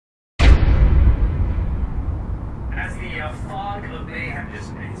a fog of mayhem. It's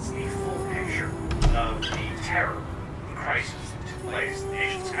a full picture of the terror, the crisis that took place in the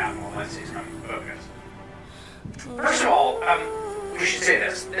nation's capital. Let's see, it's coming to focus. First of all, we should say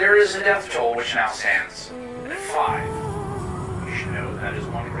this. There is a death toll which now stands at 5. You should know that is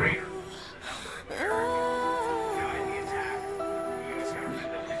one greater than the number of Americans who died in the attack. The U.S. government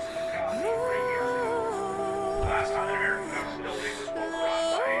buildings in the Gulf 3 years ago. The last time an American government building was overrun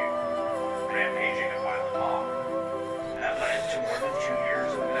by a rampaging and violent mob. And that led to more than 2 years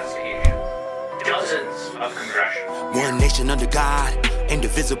of investigation. Dozens of congressional. One nation under God,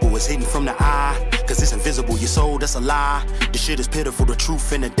 indivisible is hidden from the eye. Cause it's invisible, your soul, that's a lie. The shit is pitiful, the truth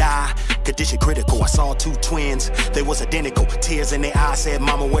finna die. Condition critical, I saw 2 twins. They was identical, tears in their eyes said,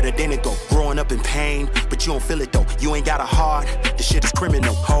 mama, where the dinner go? Growing up in pain, but you don't feel it though. You ain't got a heart, the shit is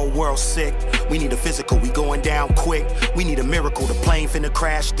criminal. Whole world sick, we need a physical, we going down quick. We need a miracle, the plane finna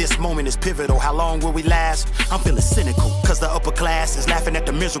crash. This moment is pivotal, how long will we last? I'm feeling cynical, cause the upper class is laughing at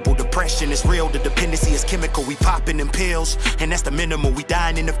the miserable. Depression is real, the dependency is chemical. We popping them pills, and that's the minimal. We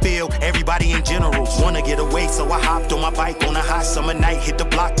dying in the field, everybody in general wanna get away, so I hopped on my bike on a hot summer night. Hit the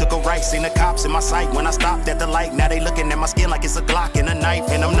block, took a right, seen the cops in my sight. When I stopped at the light, now they looking at my skin like it's a Glock and a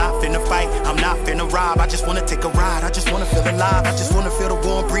knife. And I'm not finna fight, I'm not finna rob. I just wanna take a ride, I just wanna feel alive. I just wanna feel the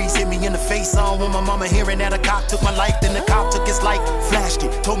warm breeze hit me in the face. I don't want my mama hearing that a cop took my life. Then the cop took his life, flashed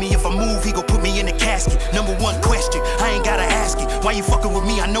it, told me if I move, he gon' put me in the casket. Number 1 question, I ain't gotta ask it. Why you fucking with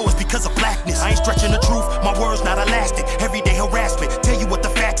me? I know it's because of blackness. I ain't stretching the truth, my words not elastic. Everyday harassment, tell you what the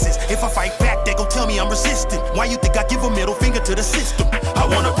facts is. If I fight back, they gon' tell me I'm resistant. Why you think I give a middle finger to the system? I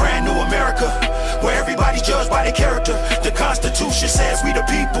want a brand new America, where everybody's judged by their character. The Constitution says we the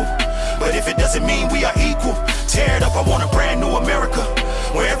people, but if it doesn't mean we are equal, tear it up. I want a brand new America,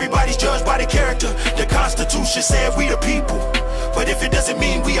 where everybody's judged by their character. The Constitution said we the people, but if it doesn't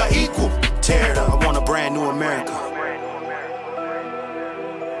mean we are equal, tear it up. I want a brand new America.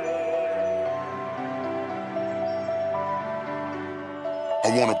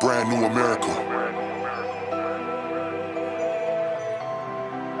 I want a brand new America.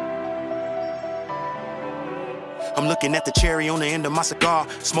 I'm looking at the cherry on the end of my cigar,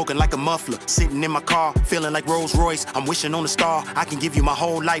 smoking like a muffler, sitting in my car, feeling like Rolls Royce. I'm wishing on a star. I can give you my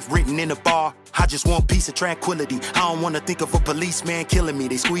whole life written in a bar. I just want peace and tranquility. I don't wanna think of a policeman killing me.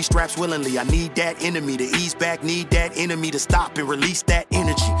 They squeeze straps willingly. I need that enemy to ease back, need that enemy to stop and release that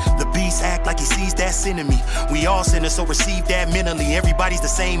energy. The beast act like he sees that sin in me. We all sinners, so receive that mentally. Everybody's the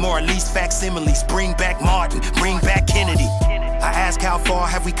same, or at least facsimiles. Bring back Martin, bring back Kennedy. I ask how far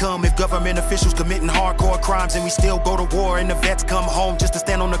have we come if government officials committing hardcore crimes and we still go to war and the vets come home just to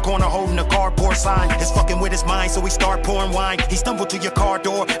stand on the corner holding a cardboard sign. It's fucking with his mind, so he start pouring wine. He stumbled to your car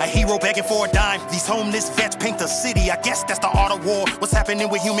door, a hero begging for a dime. These homeless vets paint the city, I guess that's the art of war. What's happening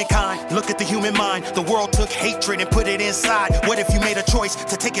with humankind? Look at the human mind. The world took hatred and put it inside. What if you made a choice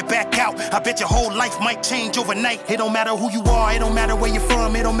to take it back out? I bet your whole life might change overnight. It don't matter who you are, it don't matter where you're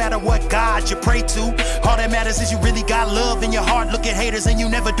from, it don't matter what God you pray to. All that matters is you really got love in your heart. Look at haters and you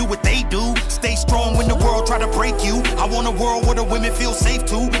never do what they do. Stay strong when the world try to break you. I want a world where the women feel safe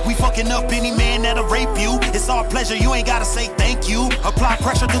too. We fucking up any man that'll rape you. It's our pleasure, you ain't gotta say thank you. Apply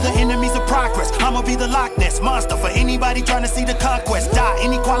pressure to the enemies of progress. I'ma be the Loch Ness monster for anybody trying to see the conquest die.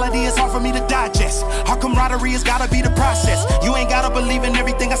 Inequality is hard for me to digest. Our camaraderie has gotta be the process. You ain't gotta believe in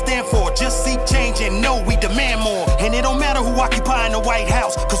everything I stand for. Just seek change and know we demand more. And it don't matter who occupying the White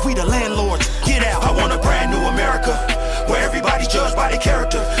House, cause we the landlords. Get out. I want a brand new America, where everybody's judged by their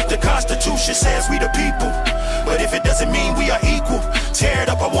character. The Constitution says we the people, but if it doesn't mean we are equal, tear it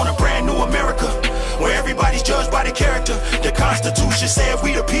up. I want a brand new America, where everybody's judged by their character. The Constitution said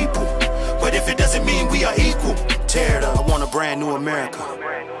we the people, but if it doesn't mean we are equal, tear it up. I want a brand new America.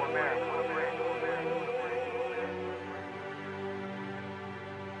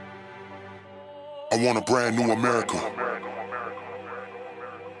 I want a brand new America.